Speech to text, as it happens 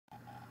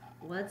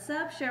What's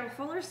up, Cheryl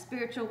Fuller,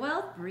 Spiritual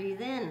Wealth? Breathe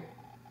in.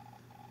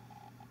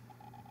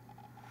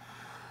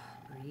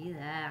 Breathe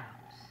out.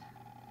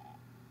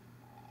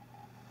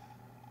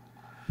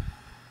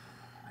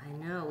 I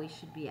know we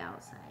should be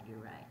outside, you're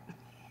right.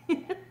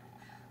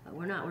 But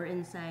we're not, we're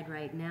inside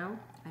right now.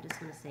 I just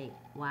want to say,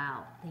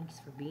 wow, thanks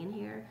for being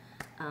here.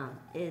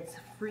 It's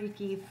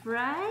Freaky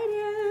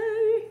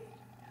Friday.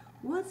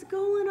 What's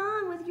going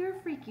on with your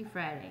Freaky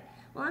Friday?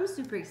 Well, I'm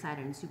super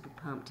excited and super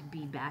pumped to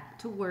be back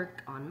to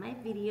work on my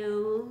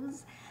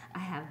videos. I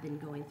have been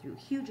going through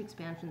huge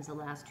expansions the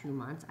last 2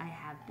 months. I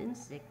have been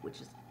sick, which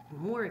is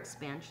more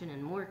expansion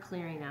and more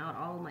clearing out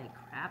all my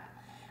crap.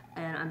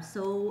 And I'm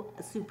so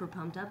super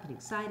pumped up and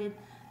excited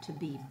to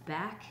be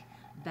back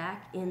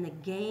in the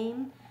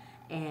game.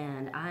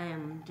 And I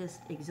am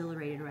just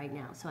exhilarated right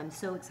now. So I'm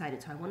so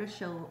excited. So I want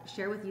to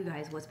share with you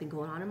guys what's been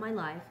going on in my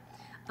life,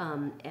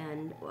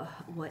 and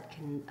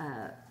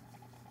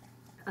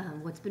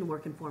what's been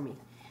working for me.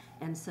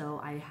 And so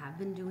I have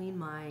been doing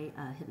my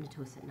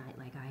hypnosis at night,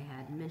 like I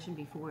had mentioned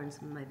before in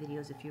some of my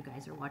videos. If you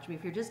guys are watching me,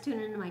 if you're just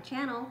tuning into my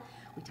channel,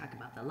 we talk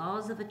about the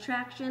laws of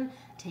attraction,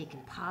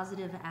 taking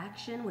positive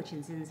action, which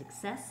ends in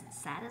success and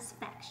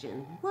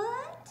satisfaction.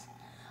 What?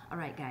 All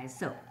right, guys.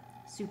 So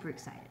super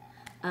excited.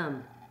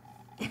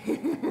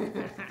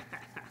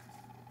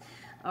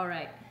 All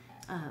right.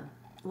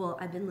 Well,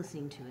 I've been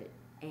listening to it,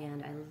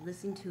 and I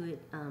listened to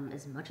it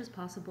as much as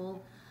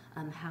possible.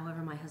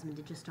 However, my husband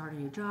did just start a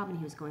new job, and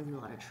he was going through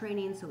a lot of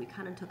training, so we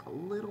kind of took a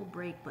little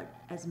break, but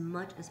as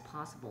much as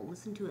possible.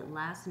 Listened to it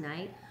last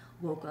night,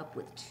 woke up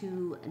with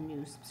 2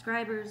 new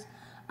subscribers.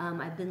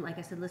 I've been, like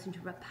I said, listening to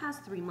it for the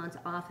past 3 months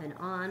off and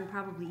on,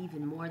 probably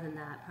even more than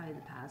that, probably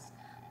the past,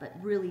 but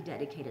really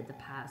dedicated the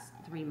past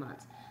 3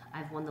 months.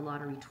 I've won the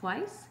lottery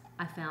twice.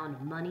 I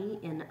found money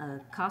in a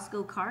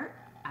Costco cart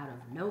out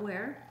of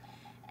nowhere.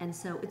 And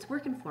so it's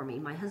working for me.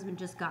 My husband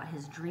just got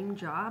his dream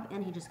job,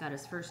 and he just got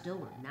his first deal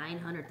worth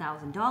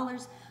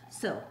 $900,000.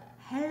 So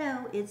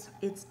hello, it's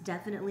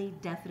definitely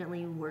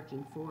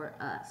working for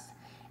us.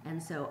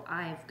 And so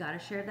I've got to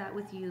share that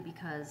with you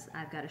because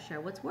I've got to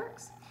share what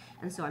works.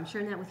 And so I'm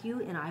sharing that with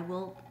you, and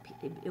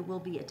it will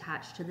be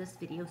attached to this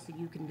video so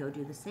you can go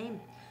do the same.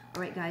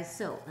 All right, guys,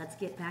 so let's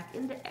get back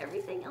into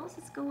everything else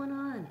that's going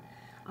on.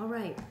 All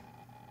right.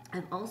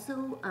 I've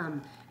also,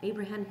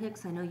 Abraham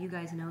Hicks, I know you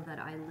guys know that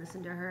I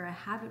listen to her. I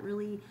haven't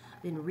really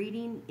been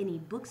reading any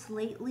books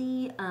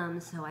lately,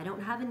 so I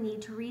don't have a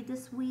need to read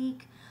this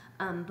week,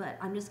 but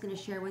I'm just going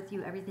to share with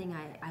you everything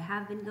I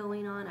have been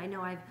going on. I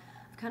know I've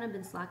kind of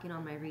been slacking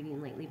on my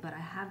reading lately, but I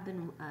have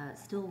been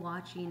still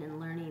watching and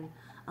learning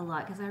a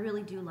lot because I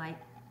really do like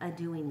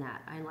doing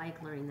that. I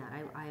like learning that.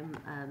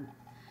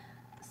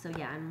 So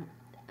yeah, I'm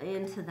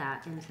into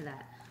that.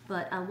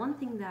 But one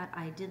thing that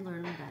I did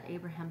learn that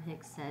Abraham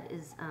Hicks said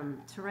is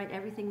to write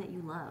everything that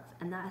you love.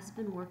 And that has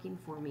been working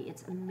for me.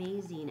 It's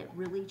amazing. It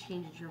really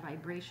changes your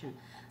vibration.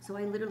 So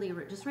I literally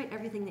just write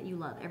everything that you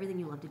love. Everything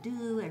you love to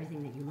do,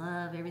 everything that you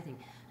love, everything.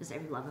 Just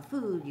every love of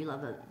food. You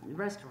love a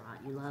restaurant.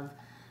 You love,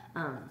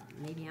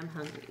 maybe I'm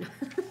hungry.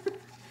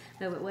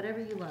 No, but whatever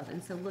you love.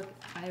 And so look,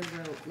 I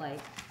wrote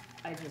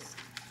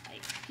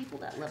people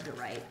that love to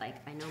write.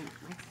 Like I know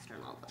my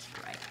sister-in-law loves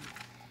to write.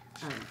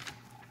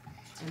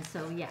 And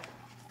so yeah.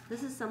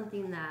 This is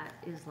something that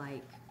is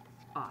like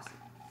awesome.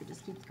 It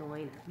just keeps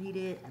going. I read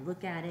it, I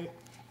look at it,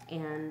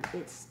 and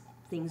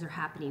things are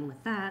happening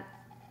with that.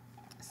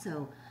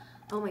 So,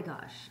 oh my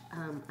gosh,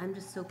 I'm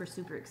just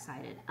super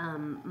excited.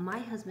 My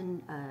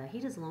husband, he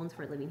does loans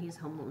for a living. He does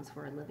home loans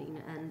for a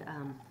living, and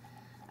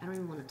I don't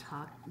even want to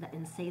talk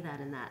and say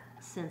that in that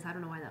sense. I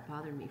don't know why that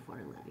bothered me for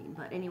a living,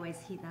 but anyways,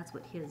 that's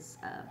what his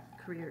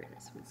career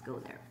is. Let's go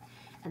there.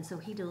 And so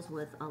he deals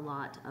with a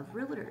lot of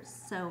realtors.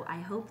 So I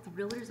hope the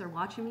realtors are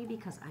watching me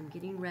because I'm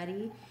getting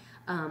ready.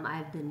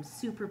 I've been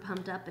super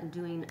pumped up and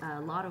doing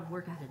a lot of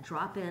work. I had to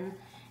drop in,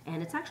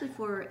 and it's actually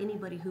for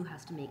anybody who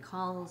has to make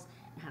calls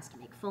and has to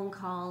make phone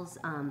calls,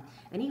 and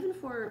even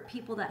for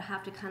people that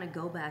have to kind of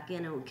go back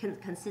in on a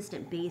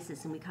consistent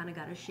basis, and we kind of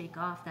got to shake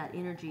off that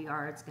energy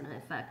or it's going to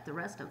affect the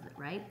rest of it,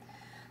 right?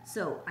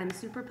 So I'm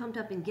super pumped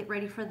up and get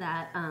ready for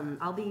that.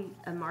 I'll be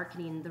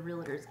marketing the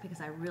realtors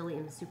because I really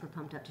am super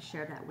pumped up to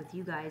share that with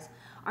you guys.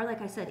 Or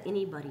like I said,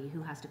 anybody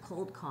who has to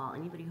cold call,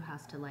 anybody who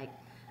has to like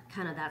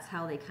that's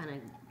how they kind of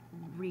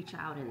reach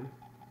out and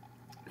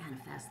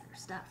manifest their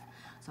stuff.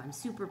 So I'm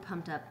super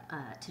pumped up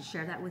to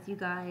share that with you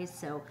guys.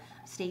 So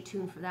stay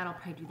tuned for that. I'll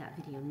probably do that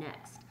video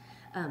next.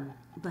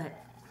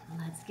 But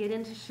let's get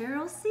into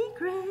Cheryl's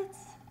secrets.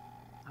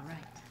 All right,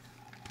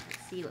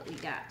 let's see what we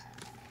got.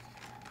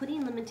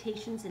 Putting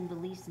limitations and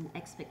beliefs and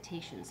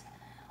expectations.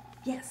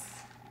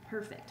 Yes,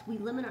 perfect. We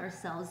limit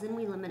ourselves, then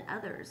we limit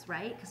others,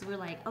 right? Because we're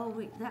like, oh,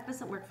 wait, that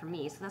doesn't work for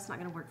me, so that's not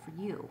going to work for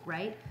you,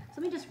 right?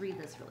 So let me just read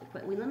this really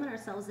quick. We limit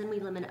ourselves, then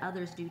we limit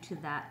others due to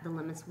the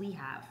limits we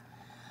have.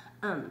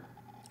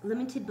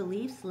 limited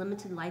beliefs,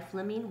 limited life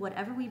limiting,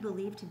 whatever we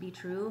believe to be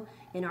true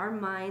in our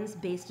minds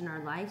based on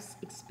our life's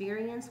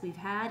experience we've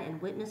had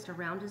and witnessed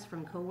around us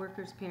from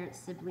coworkers, parents,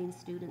 siblings,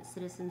 students,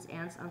 citizens,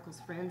 aunts,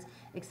 uncles, friends,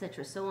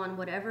 etc. So on,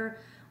 whatever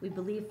we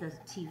believe, the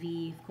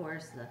TV, of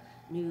course, the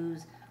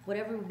news,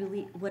 whatever we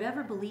believe,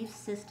 whatever belief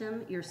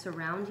system you're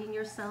surrounding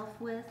yourself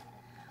with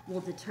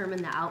will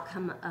determine the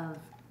outcome of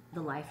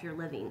the life you're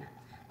living.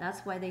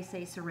 That's why they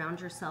say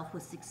surround yourself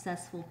with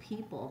successful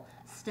people.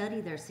 Study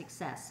their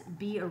success.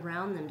 Be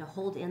around them to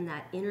hold in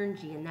that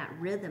energy and that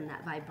rhythm,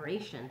 that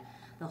vibration,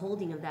 the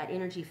holding of that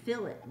energy.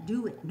 Feel it,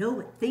 do it, know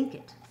it, think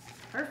it.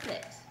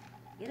 Perfect.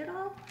 Get it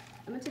all?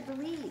 Limited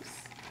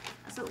beliefs.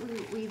 That's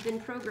what we've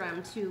been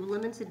programmed to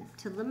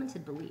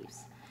limited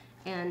beliefs.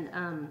 And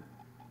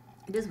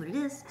it is what it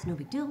is. It's no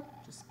big deal.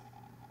 Just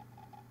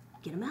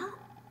get them out.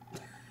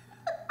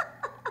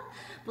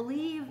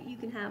 Believe you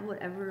can have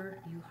whatever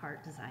your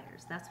heart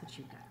desires. That's what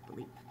you've got to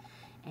believe.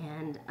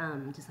 And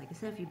just like I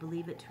said, if you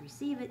believe it to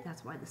receive it,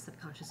 that's why the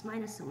subconscious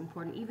mind is so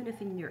important. Even if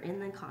you're in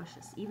the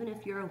conscious, even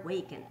if you're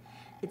awakened,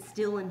 it's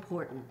still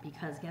important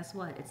because guess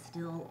what? It's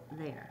still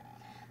there.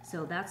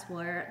 So that's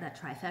where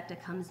that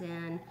trifecta comes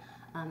in.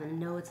 And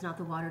no, it's not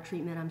the water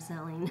treatment I'm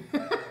selling.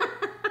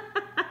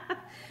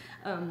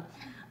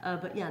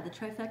 But yeah, the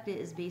trifecta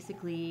is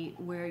basically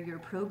where you're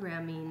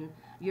programming,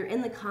 you're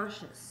in the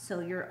conscious, so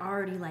you're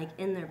already like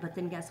in there, but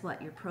then guess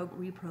what? You're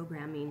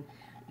reprogramming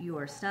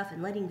your stuff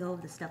and letting go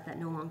of the stuff that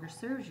no longer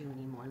serves you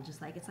anymore.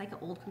 Just like, it's like an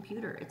old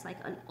computer. It's like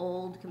an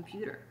old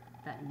computer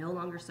that no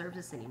longer serves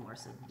us anymore,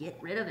 so get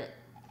rid of it.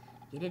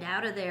 Get it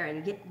out of there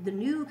and get the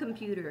new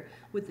computer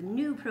with the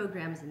new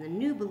programs and the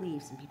new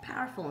beliefs and be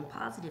powerful and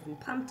positive and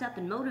pumped up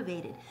and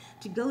motivated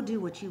to go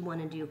do what you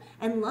want to do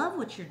and love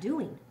what you're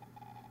doing.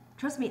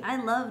 Trust me,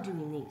 I love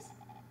doing these.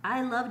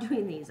 I love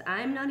doing these.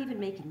 I'm not even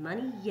making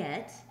money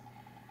yet.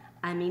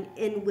 I mean,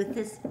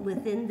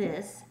 within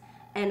this,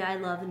 and I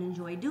love and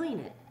enjoy doing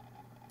it.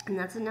 And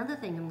that's another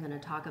thing I'm going to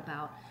talk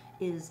about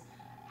is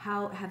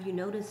how, have you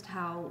noticed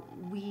how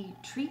we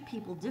treat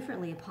people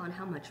differently upon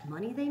how much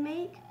money they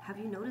make? Have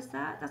you noticed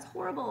that? That's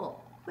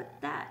horrible. Quit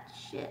that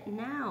shit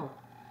now.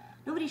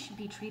 Nobody should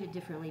be treated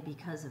differently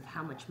because of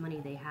how much money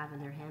they have in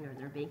their hand or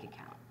their bank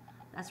account.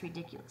 That's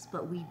ridiculous.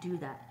 But we do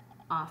that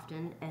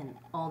often and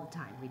all the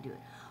time. We do it.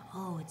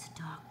 Oh, it's a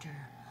doctor.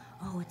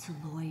 Oh, it's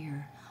a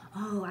lawyer.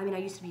 Oh, I mean, I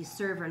used to be a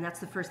server, and that's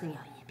the first thing.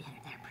 Oh, you better,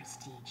 that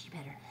prestige. You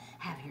better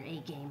have your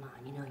A game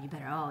on. You know, you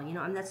better, oh, you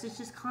know, and that's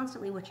just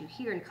constantly what you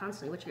hear and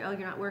constantly what oh,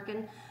 you're not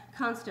working.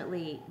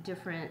 Constantly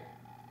different,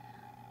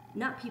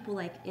 not people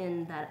like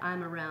in that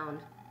I'm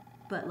around,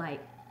 but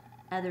like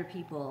other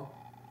people.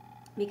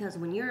 Because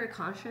when you're in a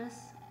conscious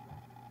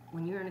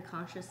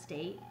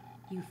state,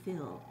 you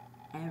feel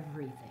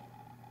everything.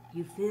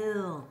 You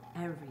feel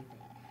everything.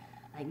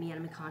 Like me, I'm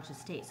in a conscious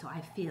state, so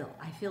I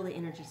feel the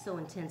energy so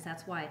intense.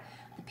 That's why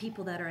the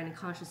people that are in a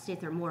conscious state,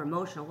 they're more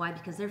emotional. Why?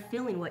 Because they're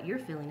feeling what you're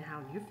feeling and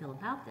how you feel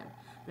about them.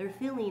 They're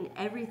feeling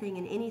everything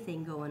and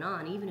anything going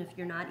on. Even if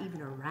you're not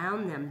even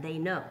around them, they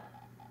know.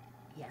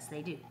 Yes,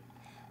 they do.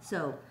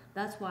 So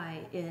that's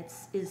why it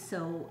is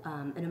so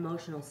an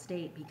emotional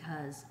state,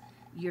 because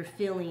you're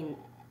feeling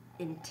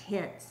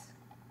intense.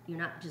 You're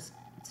not just,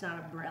 it's not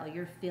a braille,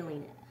 you're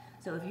feeling it.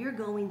 So if you're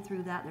going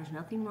through that, there's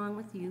nothing wrong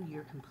with you.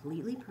 You're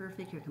completely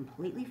perfect. You're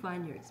completely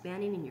fine. You're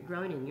expanding and you're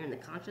growing and you're in the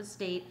conscious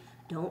state.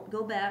 Don't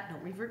go back.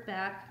 Don't revert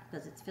back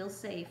because it feels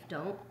safe.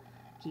 Don't.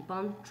 Keep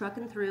on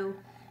trucking through.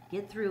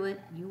 Get through it.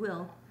 You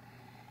will.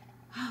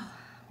 Oh,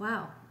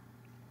 wow.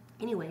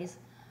 Anyways,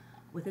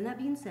 within that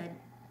being said,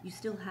 you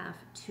still have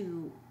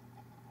to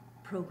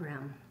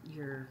reprogram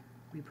your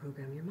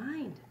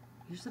mind,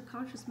 your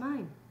subconscious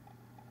mind.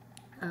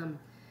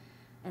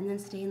 And then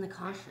stay in the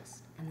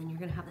conscious, and then you're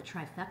going to have the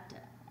trifecta.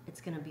 It's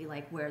going to be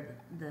like where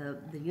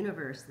the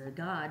universe, the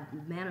God,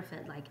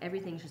 manifest, like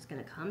everything's just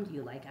going to come to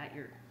you like at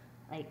your,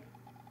 like,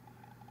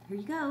 here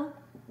you go,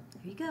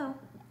 here you go.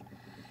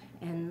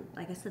 And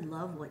like I said,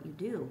 love what you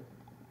do.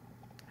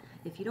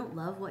 If you don't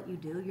love what you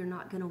do, you're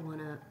not going to want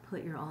to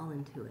put your all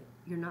into it.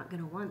 You're not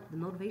going to want, the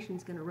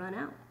motivation's going to run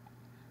out.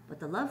 But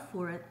the love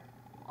for it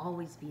will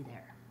always be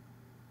there.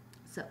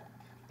 So,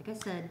 like I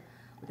said,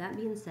 with that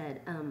being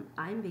said,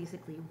 I'm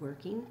basically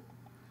working.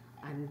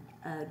 I'm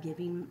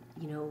giving,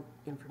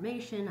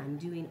 information. I'm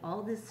doing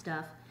all this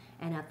stuff.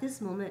 And at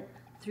this moment,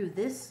 through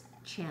this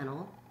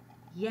channel,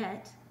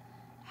 yet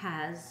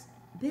has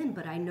been,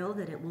 but I know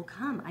that it will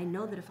come. I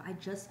know that if I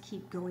just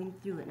keep going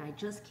through it and I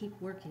just keep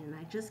working and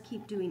I just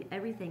keep doing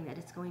everything, that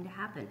it's going to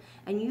happen.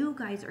 And you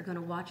guys are going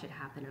to watch it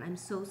happen. And I'm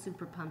so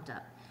super pumped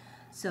up.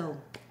 So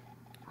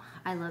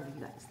I love you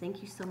guys.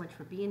 Thank you so much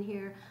for being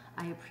here.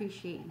 I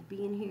appreciate you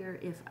being here.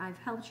 If I've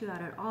helped you out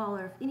at all,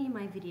 or if any of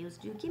my videos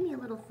do, give me a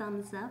little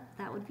thumbs up.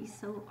 That would be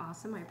so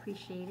awesome. I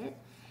appreciate it.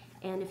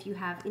 And if you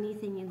have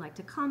anything you'd like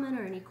to comment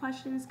or any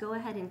questions, go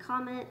ahead and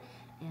comment.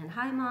 And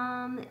hi,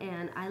 Mom.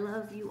 And I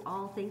love you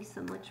all. Thanks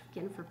so much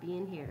again for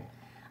being here.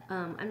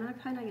 I'm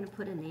probably not going to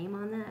put a name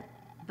on that,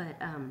 but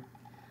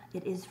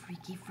it is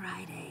Freaky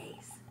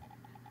Fridays.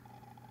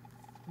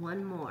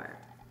 One more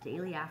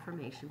daily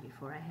affirmation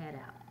before I head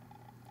out.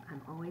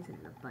 I'm always in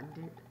an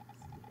abundant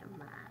state of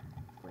mind.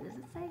 What does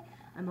it say?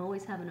 I'm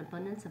always have an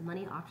abundance of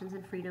money, options,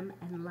 and freedom,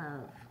 and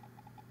love.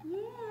 Yeah.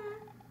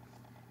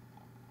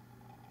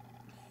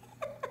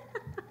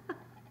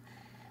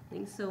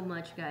 Thanks so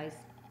much, guys.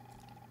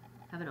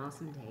 Have an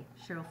awesome day.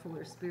 Cheryl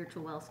Fuller,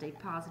 Spiritual Wealth. Stay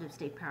positive,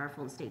 stay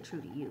powerful, and stay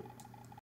true to you.